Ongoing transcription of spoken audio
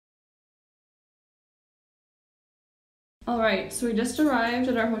Alright, so we just arrived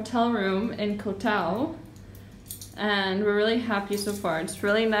at our hotel room in Koh Tao and we're really happy so far. It's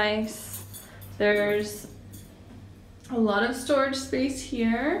really nice. There's a lot of storage space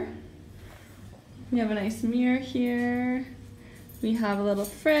here. We have a nice mirror here. We have a little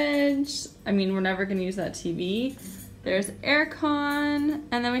fridge. I mean, we're never gonna use that TV. There's aircon,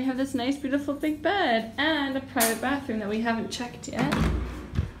 and then we have this nice, beautiful big bed and a private bathroom that we haven't checked yet.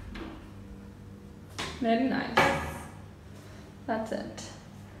 Very nice. That's it.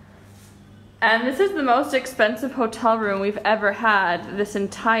 And this is the most expensive hotel room we've ever had this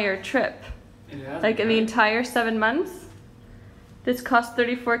entire trip. Like in the entire 7 months, this cost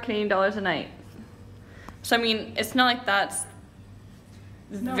 34 Canadian dollars a night. So I mean, it's not like that's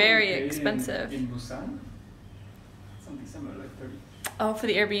very expensive. In Busan? Something similar, like 30. Oh, for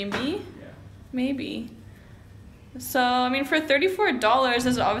the Airbnb? Yeah. Maybe. So, I mean, for $34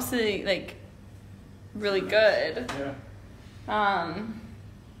 is obviously like really good. Yeah.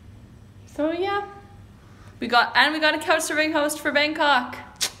 So yeah. We got a couch surfing host for Bangkok.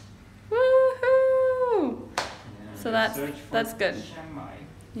 Woohoo! Yeah, So that's good. Chiang Mai.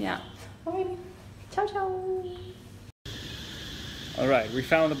 Yeah. Alrighty. Ciao ciao. Alright, we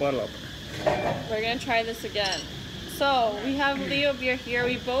found the bottle opener. We're gonna try this again. So we have Leo beer here.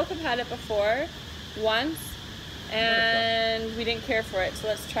 We both have had it before, once, and we didn't care for it. So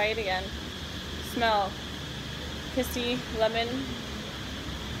let's try it again. Smell. Pissy, lemon.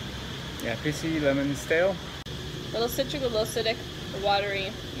 Yeah, pissy, lemon, stale. Little citric, a little acidic,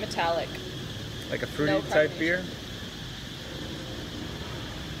 watery, metallic. Like a fruity No type carbonation. beer.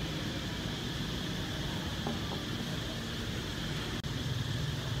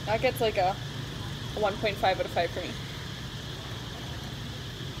 That gets like a 1.5 out of 5 for me.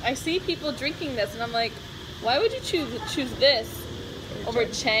 I see people drinking this and I'm like, why would you choose this over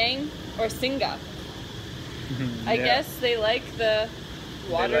Chang or Singa? I guess they like the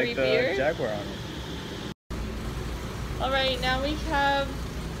watery beer. Jaguar on it. Alright, now we have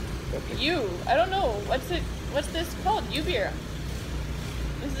U. I don't know. What's this called? U beer.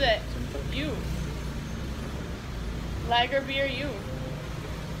 This is it. U. Lager beer U.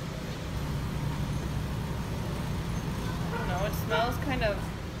 I don't know, it smells kind of...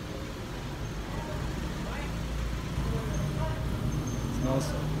 Smells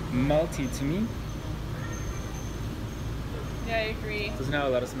malty to me. Yeah, I agree. Doesn't have a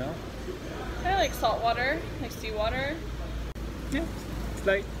lot of smell. Kind of like salt water, like seawater. Yeah, it's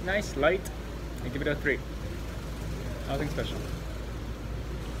light, nice, light. I give it a 3. Nothing special.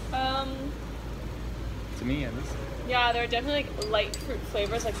 To me, at least. Yeah, there are definitely like light fruit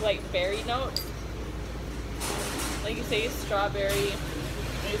flavors, like light berry notes. Like you say, strawberry,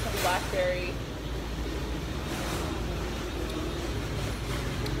 maybe some blackberry.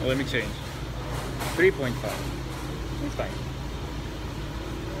 Well, let me change. 3.5. It's fine.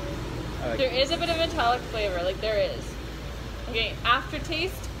 I like There it. is a bit of metallic flavor, like there is. Okay,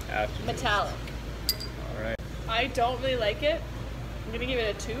 aftertaste, Aftertaste. metallic. Alright. I don't really like it. I'm gonna give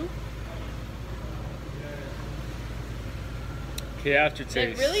it a 2. Okay,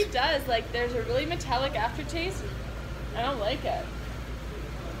 aftertaste. It really does, like there's a really metallic aftertaste. I don't like it.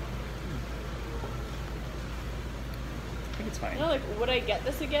 I think it's fine. You know, like, would I get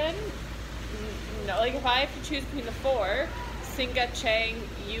this again? No, like if I have to choose between the 4, Singa, Chang,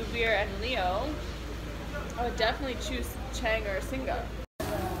 U Beer, and Leo, I would definitely choose Chang or Singa.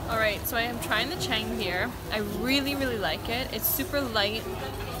 Alright, so I am trying the Chang here. I really, really like it. It's super light,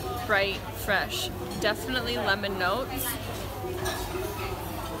 bright, fresh. Definitely lemon notes.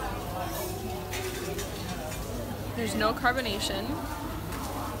 There's no carbonation.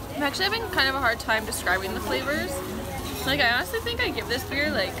 I'm actually having kind of a hard time describing the flavors. Like, I honestly think I give this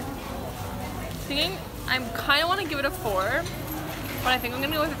beer, like, I kind of want to give it a 4, but I think I'm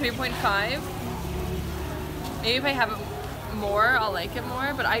going to go with a 3.5. Maybe if I have it more, I'll like it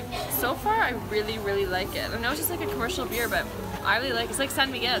more, but so far, I really, really like it. I know it's just like a commercial beer, but I really like it. It's like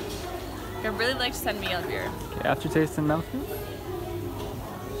San Miguel. I really like San Miguel beer. Okay, aftertaste and mouthfeel?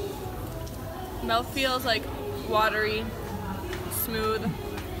 Mouthfeel is like watery, smooth.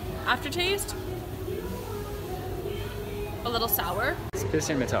 Aftertaste, a little sour. It's pissy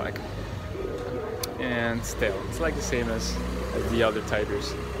and metallic. And stale. It's like the same as the other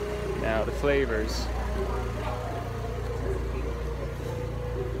tigers. Now the flavors.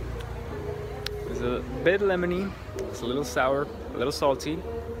 It's a bit lemony, it's a little sour, a little salty.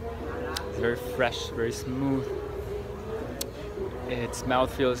 It's very fresh, very smooth. Its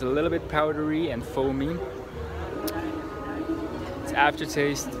mouthfeel is a little bit powdery and foamy. Its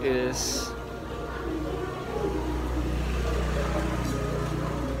aftertaste is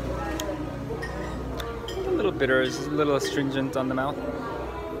little bitter, it's a little astringent on the mouth.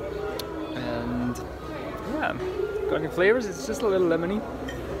 And yeah, got any flavors? It's just a little lemony.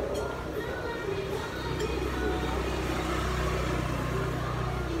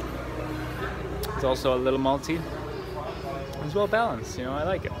 It's also a little malty. It's well balanced, you know, I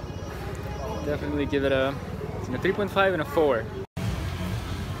like it. Definitely give it a 3.5 and a 4.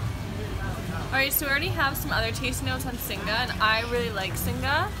 Alright, so we already have some other tasting notes on Singa, and I really like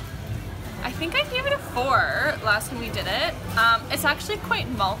Singa. I think I gave it a 4 last time we did it. It's actually quite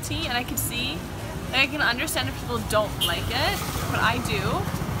malty, and I can see, like, I can understand if people don't like it, but I do.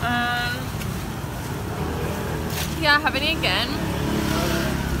 Yeah, having it again.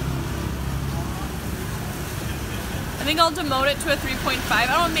 I think I'll demote it to a 3.5. I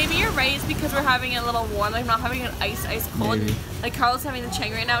don't know, maybe you're right, it's because we're having it a little warm, like I'm not having it ice cold. Maybe. Like Carl's having the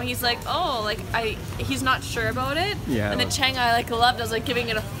Chang right now, and he's like, oh, like he's not sure about it. Yeah. And the Chang I like loved, I was like giving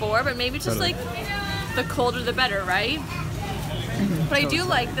it a 4, but maybe just like the colder the better, right? But I do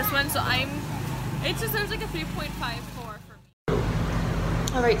like this one, so it's just, there's like a 3.54 for me.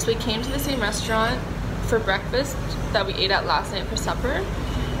 Alright, so we came to the same restaurant for breakfast that we ate at last night for supper.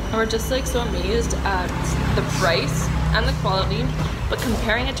 And we're just like so amazed at the price and the quality, but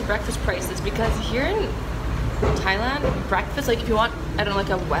comparing it to breakfast prices, because here in Thailand, breakfast, like if you want, I don't know, like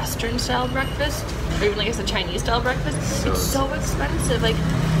a Western style breakfast, or even like a Chinese style breakfast, it's so expensive, like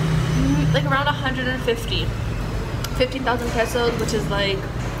around 150, 50,000 pesos, which is like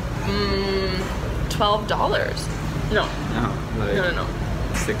 $12. No. No.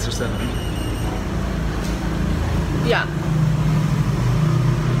 6 or 7. Yeah.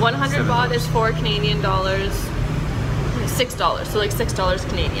 100 baht is 4 Canadian dollars, $6, so like $6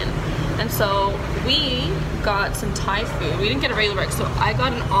 Canadian. And so we got some Thai food. We didn't get a regular breakfast, so I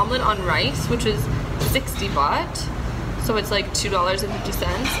got an omelet on rice, which is 60 baht, so it's like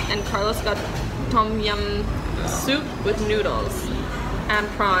 $2.50. And Carlos got tom yum soup with noodles and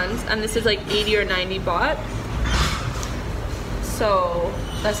prawns, and this is like 80 or 90 baht. So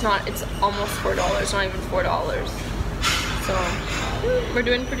that's not, it's almost $4, not even $4. So we're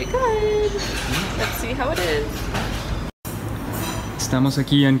doing pretty good. Let's see how it is. Estamos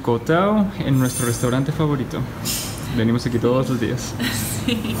aquí en KOH TAO, en nuestro restaurante favorito. Venimos aquí todos los días.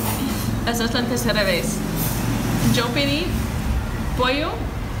 Sí, esa es la tercera vez. Yo pedí pollo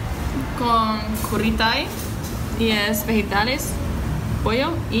con curry thai, y es vegetales,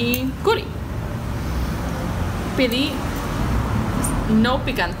 pollo y curry. Pedí no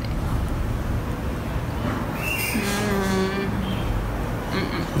picante.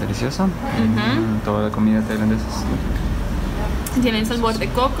 Deliciosa. Toda la comida tailandesa es rica. Tienen sabor de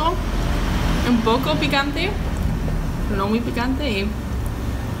coco, un poco picante, no muy picante y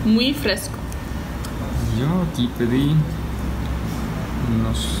muy fresco. Yo aquí pedí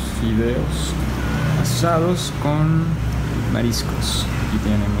unos fideos asados con mariscos. Aquí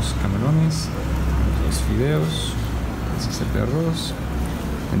tenemos camarones, los fideos, ese es el arroz,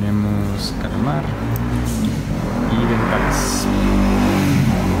 tenemos calamar y dentales.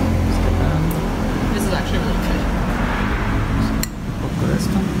 This is actually really good. Un poco de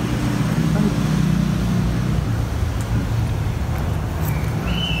esto.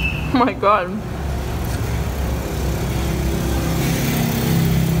 Oh my god.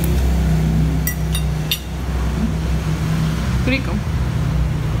 Rico.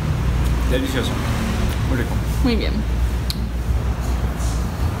 Delicioso. Muy rico. Muy bien.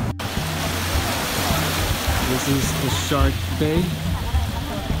 This is the Shark Bay.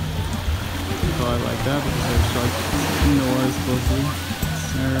 I like that because there's sharks in the water supposedly.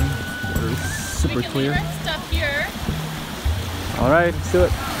 Water is super clear. Stuff here. Alright, let's do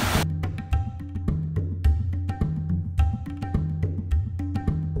it.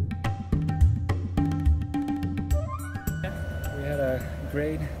 We had a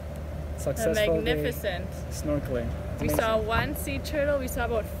great, successful magnificent day snorkeling. We saw 1 sea turtle, we saw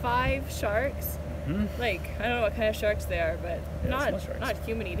about 5 sharks. Like, I don't know what kind of sharks they are, but yeah, not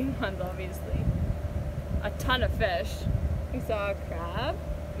human eating ones, obviously. A ton of fish. We saw a crab.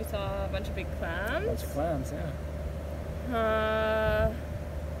 We saw a bunch of big clams. A bunch of clams, yeah.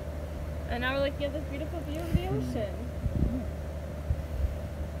 And now we're looking at this beautiful view of the ocean.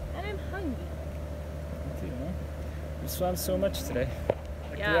 And I'm hungry. Me too, huh? We swam so much today.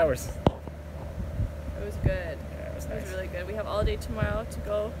 Like 3 hours. It was good. Yeah, it was nice. It was really good. We have all day tomorrow to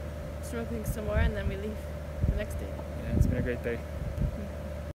go snorkeling somewhere, and then we leave the next day. Yeah, it's been a great day.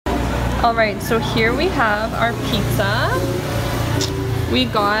 Alright, so here we have our pizza. We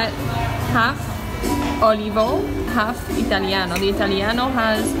got half olivo, half italiano. The italiano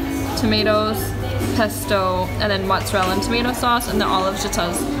has tomatoes, pesto, and then mozzarella and tomato sauce, and the olive just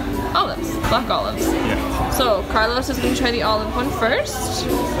has olives, black olives. Yeah. So Carlos is going to try the olive one first.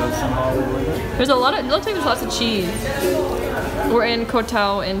 There's a lot of, it looks like there's lots of cheese. We're in Koh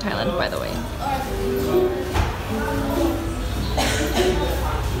Tao in Thailand, by the way.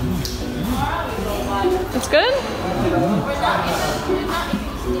 It's good?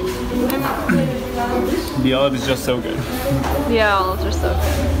 The olive is just so good. Yeah, olives are so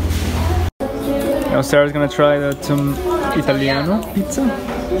good. Now Sarah's gonna try the Italiano pizza.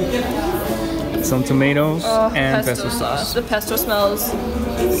 Some tomatoes and pesto sauce. The pesto smells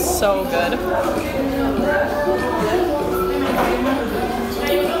so good.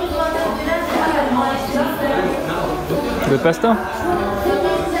 The pesto?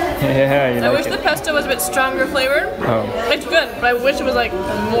 Yeah, you I like wish it. the pesto was a bit stronger flavored. Oh. It's good, but I wish it was like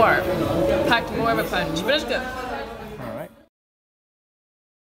more. Packed more of a punch, but it's good. Alright.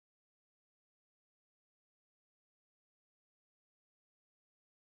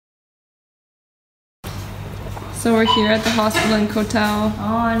 So we're here at the hospital in Koh Tao.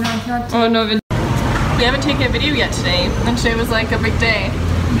 Oh no, it's not. Oh no, we haven't taken a video yet today, and today was like a big day.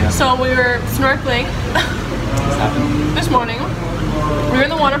 Yeah. So we were snorkeling this morning. We were in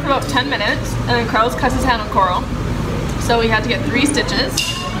the water for about 10 minutes, and then Carlos cuts his hand on coral. So we had to get 3 stitches.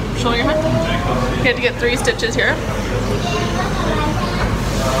 Show your hand. We had to get 3 stitches here.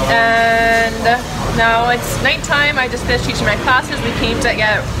 And now it's nighttime. I just finished teaching my classes. We came to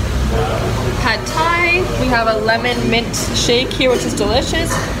get pad thai. We have a lemon mint shake here, which is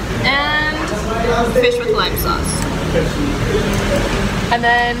delicious, and fish with lime sauce. And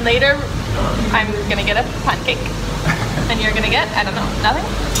then later, I'm gonna get a pancake, and you're gonna get, I don't know, nothing?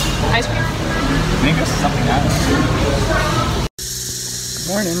 Ice cream? I think there's something else.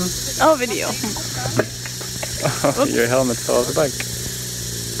 Good morning. Oh, video. Oh, your helmet fell off the bike.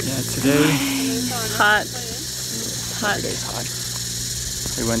 Yeah, today. Hot. Today's hot.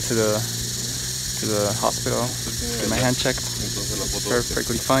 We went to the hospital, get my hand checked.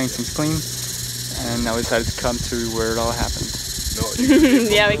 Perfectly fine, seems clean. And now we decided to come to where it all happened.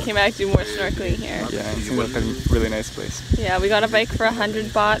 Yeah, we came back to do more snorkeling here. Yeah, it seems like a really nice place. Yeah, we got a bike for 100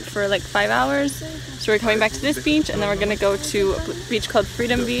 baht for like 5 hours. So we're coming back to this beach, and then we're gonna go to a beach called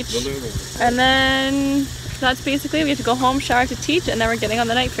Freedom Beach. And then that's basically, we have to go home, shower to teach, and then we're getting on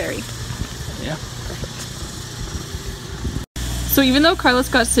the night ferry. Yeah. So even though Carlos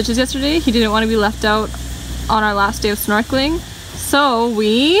got stitches yesterday, he didn't want to be left out on our last day of snorkeling. So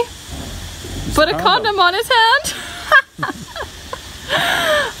we put a condom on his hand.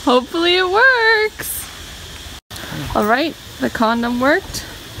 Hopefully it works. Alright, the condom worked.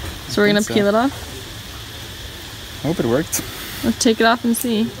 So we're gonna peel it off. I hope it worked. Let's take it off and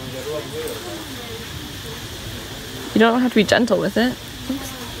see. You don't have to be gentle with it. Oops.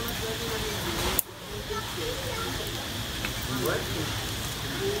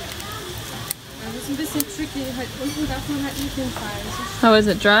 Das ist ein bisschen tricky. Halt unten darf man halt nicht hinfallen. How is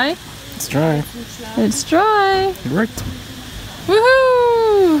it, dry? It's dry. It's dry. It worked.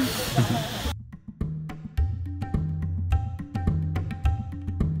 Woohoo!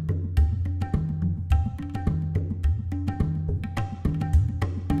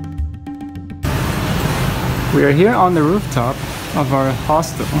 We are here on the rooftop of our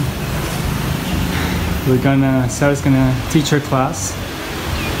hostel. Sarah's gonna teach her class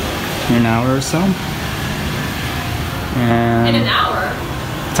in an hour or so. And In an hour?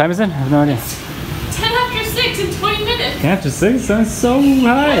 what time is it? I have no idea. 10 after 6 in 20 minutes. 10 after 6? That's so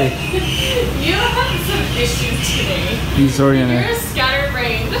high. You have some issues today. He's already in You're it.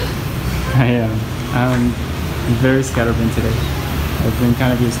 scatterbrained. I am. I'm very scatterbrained today. I've been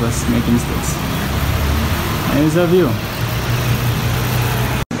kind of useless, making mistakes. And here's our view.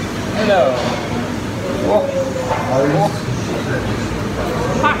 Hello.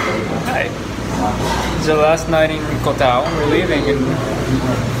 Hi. It's our last night in Koh Tao. We're leaving in a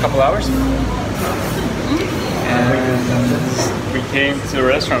couple hours. And we came to the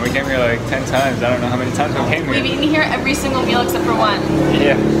restaurant. We came here like 10 times. I don't know how many times we came here. We've eaten here every single meal except for one.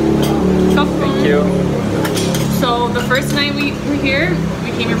 Yeah. Thank you. So the first night we were here,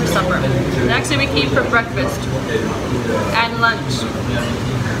 we came here for supper. The next day we came for breakfast and lunch.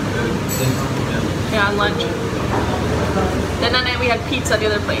 Yeah, and lunch. Then that night we had pizza at the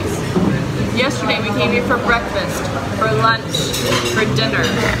other place. Yesterday we came here for breakfast, for lunch, for dinner.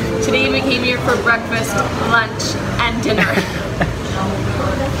 Today we came here for breakfast, lunch, and dinner.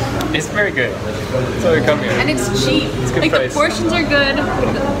 It's very good. That's why we come here. And it's cheap. It's good like price. the portions are good,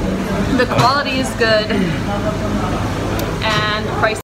 the quality is good, and the price